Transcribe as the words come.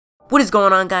What is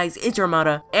going on, guys? It's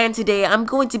Armada, and today I'm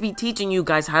going to be teaching you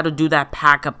guys how to do that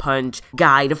Pack-a-Punch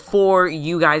guide for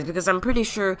you guys, because I'm pretty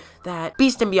sure that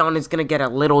Beast and Beyond is gonna get a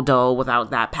little dull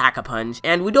without that Pack-a-Punch,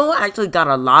 and we don't actually got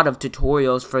a lot of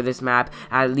tutorials for this map,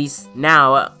 at least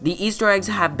now. The Easter eggs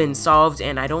have been solved,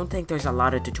 and I don't think there's a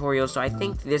lot of tutorials, so I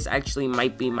think this actually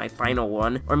might be my final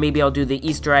one, or maybe I'll do the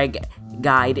Easter egg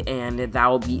guide and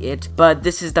that'll be it. But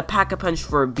this is the Pack-a-Punch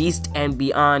for Beast and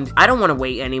Beyond. I don't want to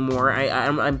wait anymore.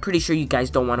 I'm pretty sure you guys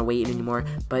don't want to wait anymore,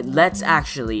 but let's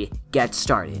actually get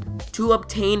started. To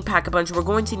obtain Pack-a-Punch, we're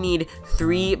going to need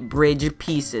 3 bridge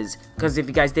pieces, because if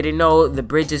you guys didn't know, the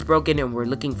bridge is broken and we're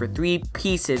looking for 3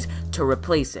 pieces to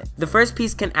replace it. The first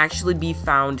piece can actually be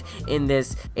found in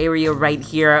this area right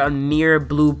here near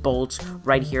blue bolts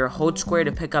right here. Hold square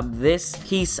to pick up this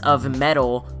piece of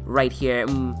metal right here,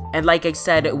 and like I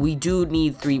said, we do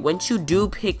need 3. Once you do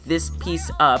pick this piece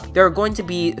up, there are going to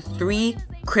be 3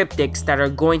 cryptics that are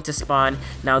going to spawn.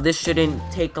 Now this shouldn't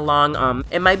take long.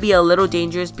 It might be a little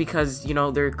dangerous because, you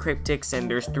know, they're cryptics and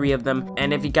there's 3 of them,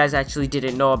 and if you guys actually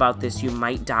didn't know about this, you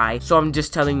might die. So I'm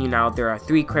just telling you now, there are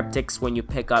 3 cryptics when you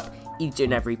pick up each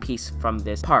and every piece from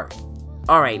this part.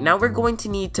 Alright, now we're going to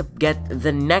need to get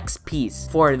the next piece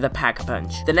for the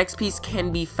Pack-a-Punch. The next piece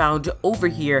can be found over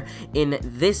here in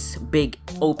this big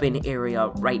open area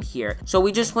right here. So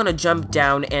we just want to jump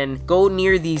down and go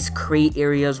near these crate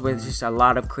areas where there's a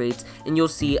lot of crates, and you'll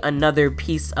see another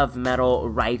piece of metal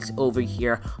right over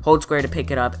here. Hold square to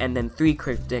pick it up, and then 3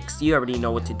 cryptics. You already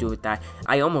know what to do with that.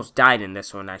 I almost died in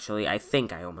this one, actually. I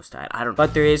think I almost died. I don't know.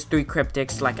 But there is 3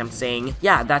 cryptics, like I'm saying.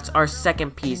 Yeah, that's our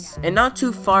second piece. And not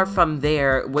too far from there,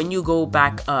 when you go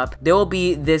back up, there will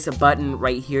be this button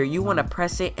right here. You want to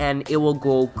press it and it will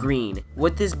go green.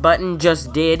 What this button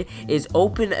just did is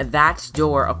open that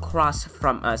door across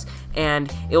from us,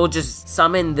 and it will just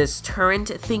summon this turret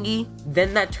thingy.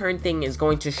 Then that turret thing is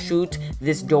going to shoot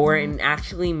this door and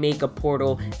actually make a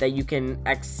portal that you can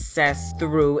access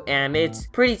through, and it's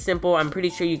pretty simple. I'm pretty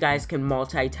sure you guys can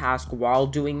multitask while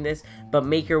doing this, but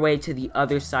make your way to the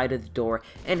other side of the door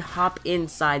and hop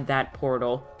inside that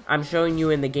portal. I'm showing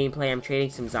you in the gameplay. I'm trading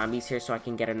some zombies here so I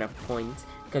can get enough points,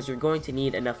 because you're going to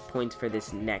need enough points for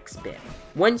this next bit.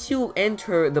 Once you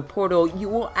enter the portal, you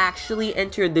will actually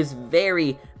enter this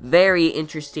very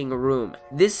interesting room.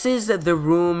 This is the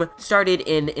room started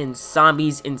in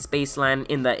Zombies in Spaceland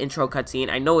in the intro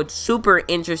cutscene. I know it's super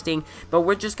interesting, but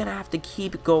we're just gonna have to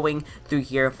keep going through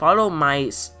here. Follow my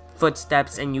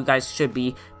footsteps and you guys should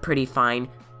be pretty fine.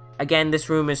 Again, this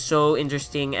room is so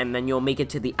interesting, and then you'll make it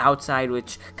to the outside,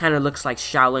 which kind of looks like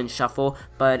Shaolin Shuffle,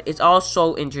 but it's all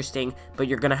so interesting, but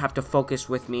you're gonna have to focus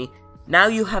with me. Now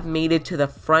you have made it to the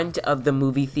front of the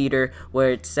movie theater where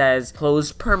it says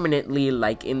closed permanently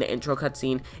like in the intro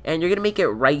cutscene, and you're gonna make it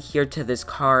right here to this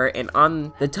car, and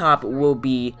on the top will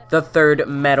be the 3rd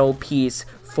metal piece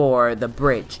for the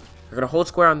bridge. You're gonna hold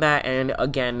square on that, and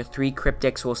again, 3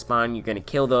 cryptics will spawn. You're gonna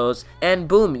kill those, and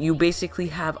boom, you basically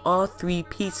have all 3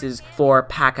 pieces for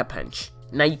Pack-a-Punch.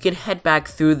 Now you can head back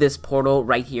through this portal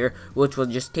right here, which will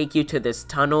just take you to this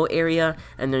tunnel area,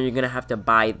 and then you're gonna have to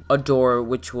buy a door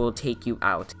which will take you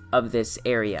out of this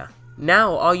area.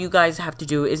 Now, all you guys have to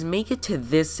do is make it to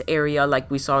this area like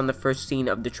we saw in the first scene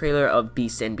of the trailer of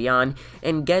Beast and Beyond,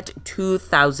 and get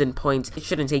 2,000 points. It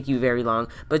shouldn't take you very long,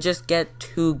 but just get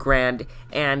 2 grand,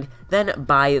 and then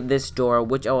buy this door,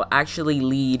 which will actually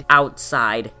lead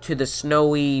outside to the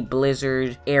snowy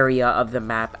blizzard area of the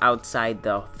map outside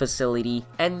the facility.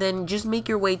 And then just make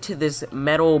your way to this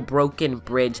metal broken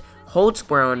bridge. Hold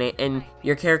square on it, and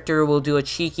your character will do a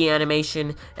cheeky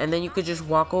animation, and then you could just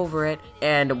walk over it,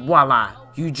 and voila!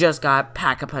 You just got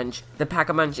Pack-a-Punch. The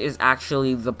Pack-a-Punch is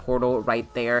actually the portal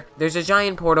right there. There's a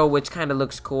giant portal which kind of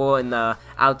looks cool in the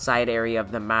outside area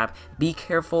of the map. Be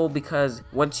careful, because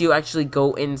once you actually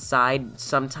go inside,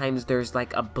 sometimes there's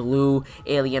like a blue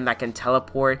alien that can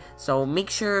teleport. So make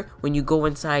sure when you go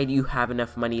inside you have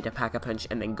enough money to Pack-a-Punch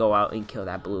and then go out and kill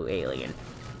that blue alien.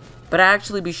 But I'll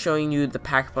actually be showing you the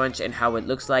Pack-a-Punch and how it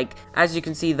looks like. As you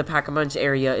can see, the Pack-a-Punch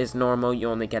area is normal. You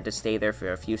only get to stay there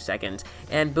for a few seconds.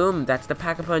 And boom, that's the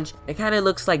Pack-a-Punch. It kind of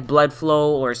looks like blood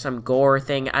flow or some gore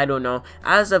thing. I don't know.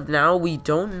 As of now, we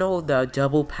don't know the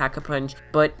double Pack-a-Punch.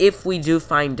 But if we do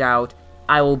find out,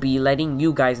 I will be letting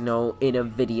you guys know in a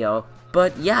video.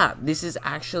 But yeah, this is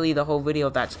actually the whole video.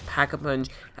 That's Pack-a-Punch.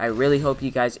 I really hope you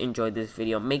guys enjoyed this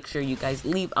video. Make sure you guys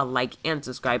leave a like and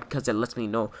subscribe, because it lets me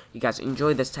know you guys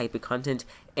enjoy this type of content.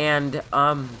 And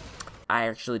I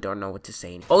actually don't know what to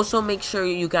say. Also, make sure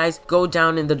you guys go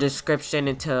down in the description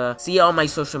and to see all my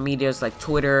social medias like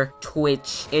Twitter,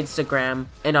 Twitch, Instagram,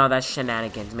 and all that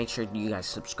shenanigans. Make sure you guys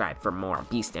subscribe for more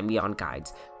Beast and Beyond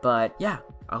guides. But yeah,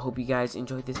 I hope you guys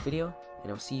enjoyed this video,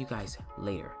 and I'll see you guys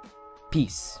later.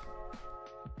 Peace.